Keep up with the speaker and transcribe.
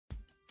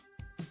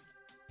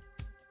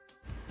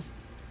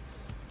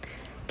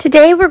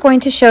Today we're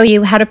going to show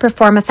you how to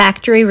perform a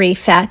factory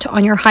reset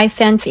on your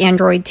Hisense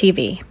Android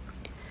TV.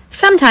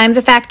 Sometimes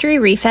a factory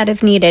reset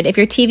is needed if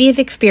your TV is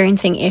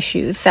experiencing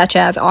issues such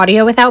as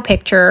audio without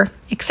picture,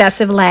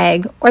 excessive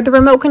lag, or the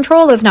remote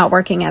control is not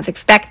working as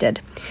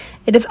expected.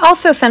 It is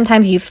also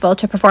sometimes useful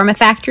to perform a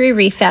factory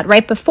reset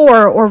right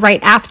before or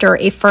right after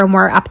a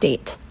firmware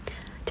update.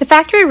 To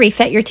factory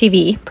reset your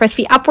TV, press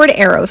the upward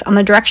arrows on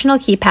the directional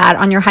keypad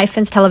on your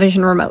Hisense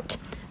television remote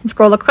and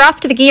scroll across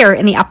to the gear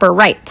in the upper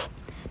right.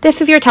 This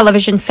is your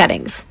television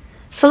settings.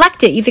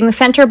 Select it using the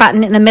center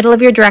button in the middle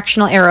of your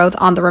directional arrows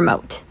on the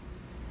remote.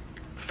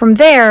 From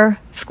there,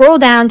 scroll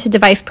down to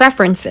Device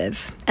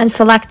Preferences and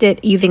select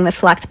it using the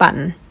Select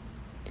button.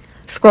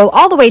 Scroll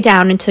all the way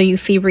down until you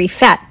see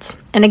Reset,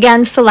 and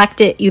again select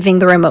it using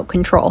the remote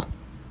control.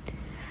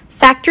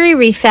 Factory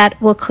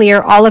Reset will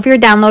clear all of your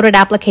downloaded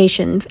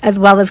applications as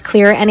well as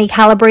clear any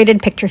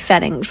calibrated picture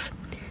settings.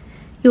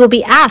 You will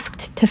be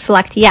asked to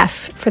select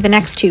Yes for the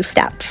next two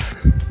steps.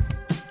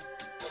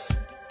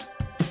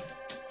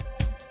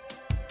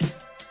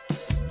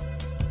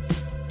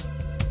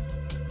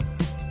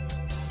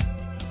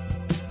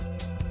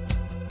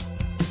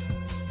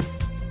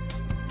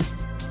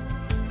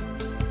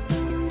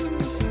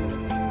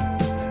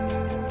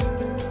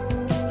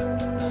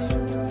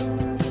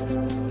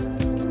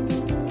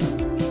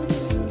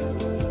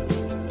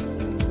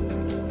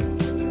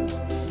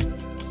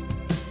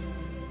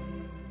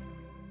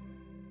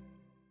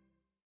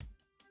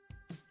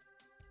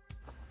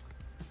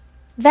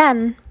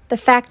 Then, the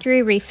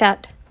factory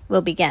reset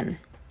will begin.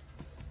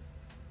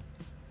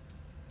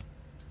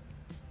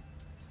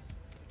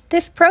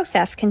 This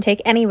process can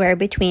take anywhere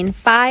between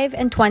 5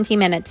 and 20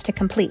 minutes to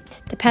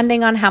complete,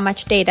 depending on how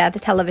much data the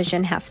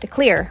television has to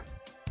clear.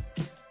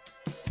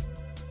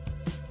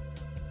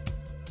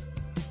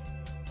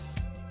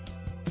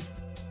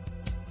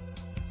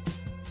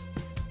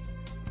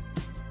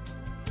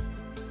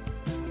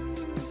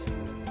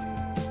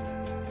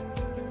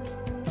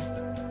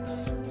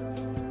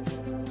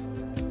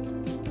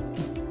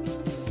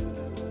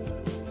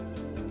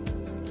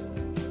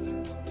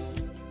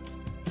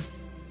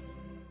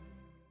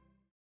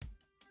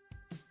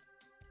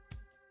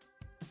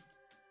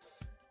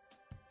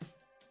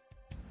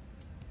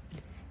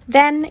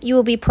 Then you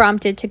will be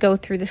prompted to go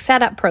through the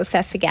setup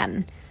process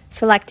again,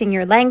 selecting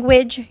your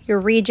language,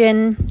 your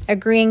region,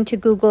 agreeing to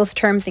Google's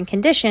terms and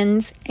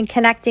conditions, and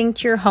connecting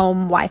to your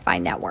home Wi-Fi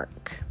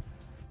network.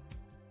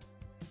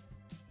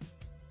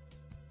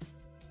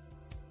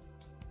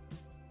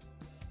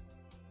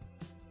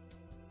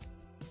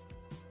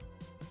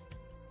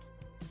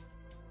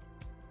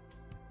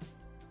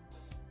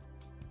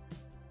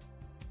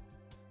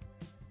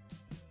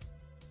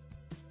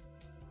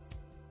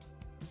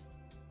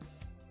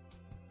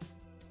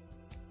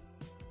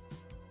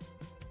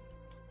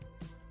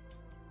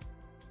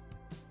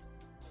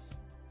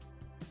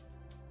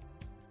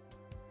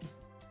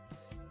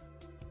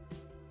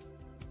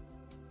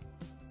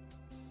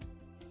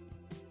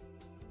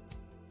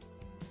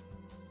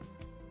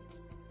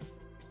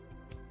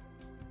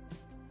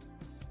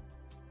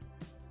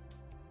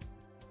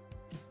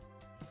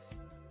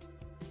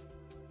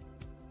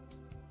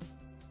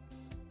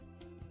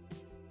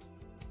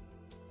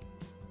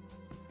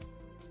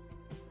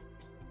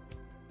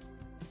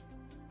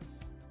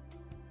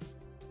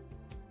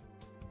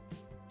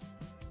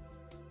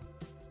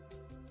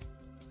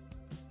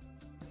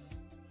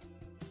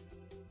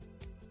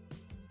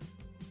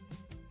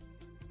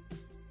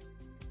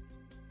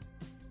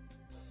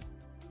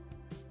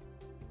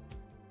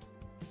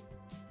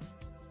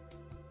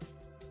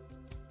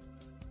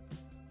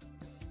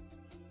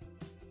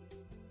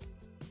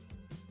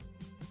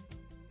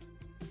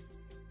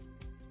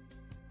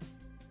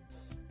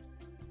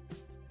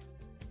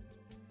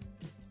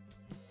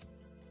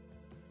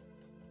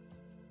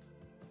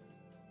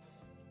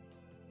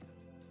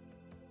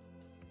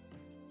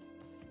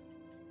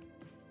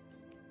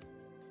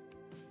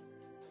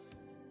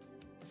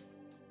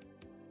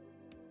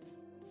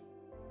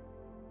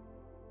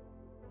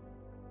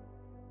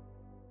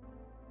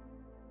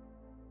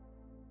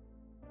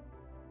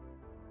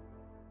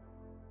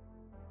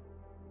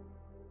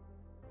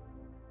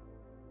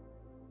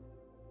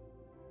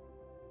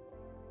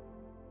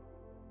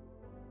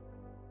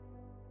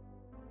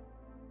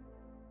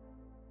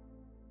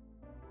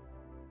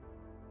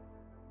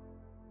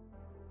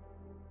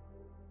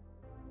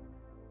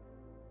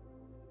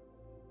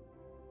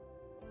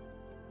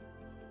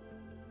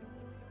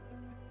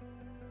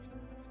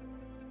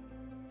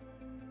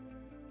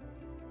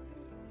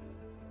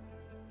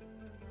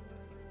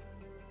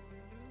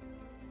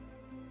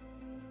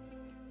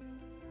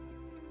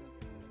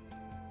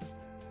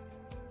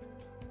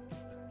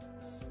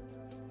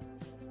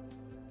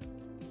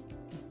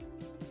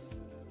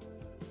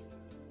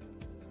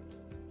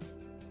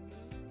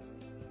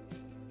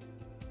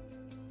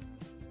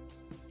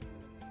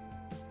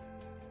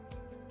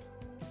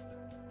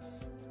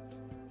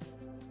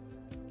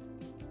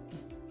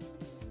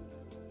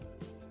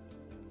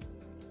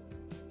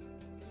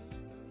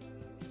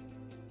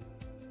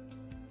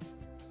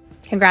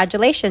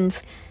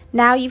 Congratulations!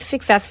 Now you've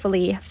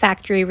successfully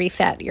factory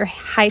reset your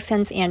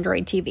Hisense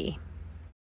Android TV.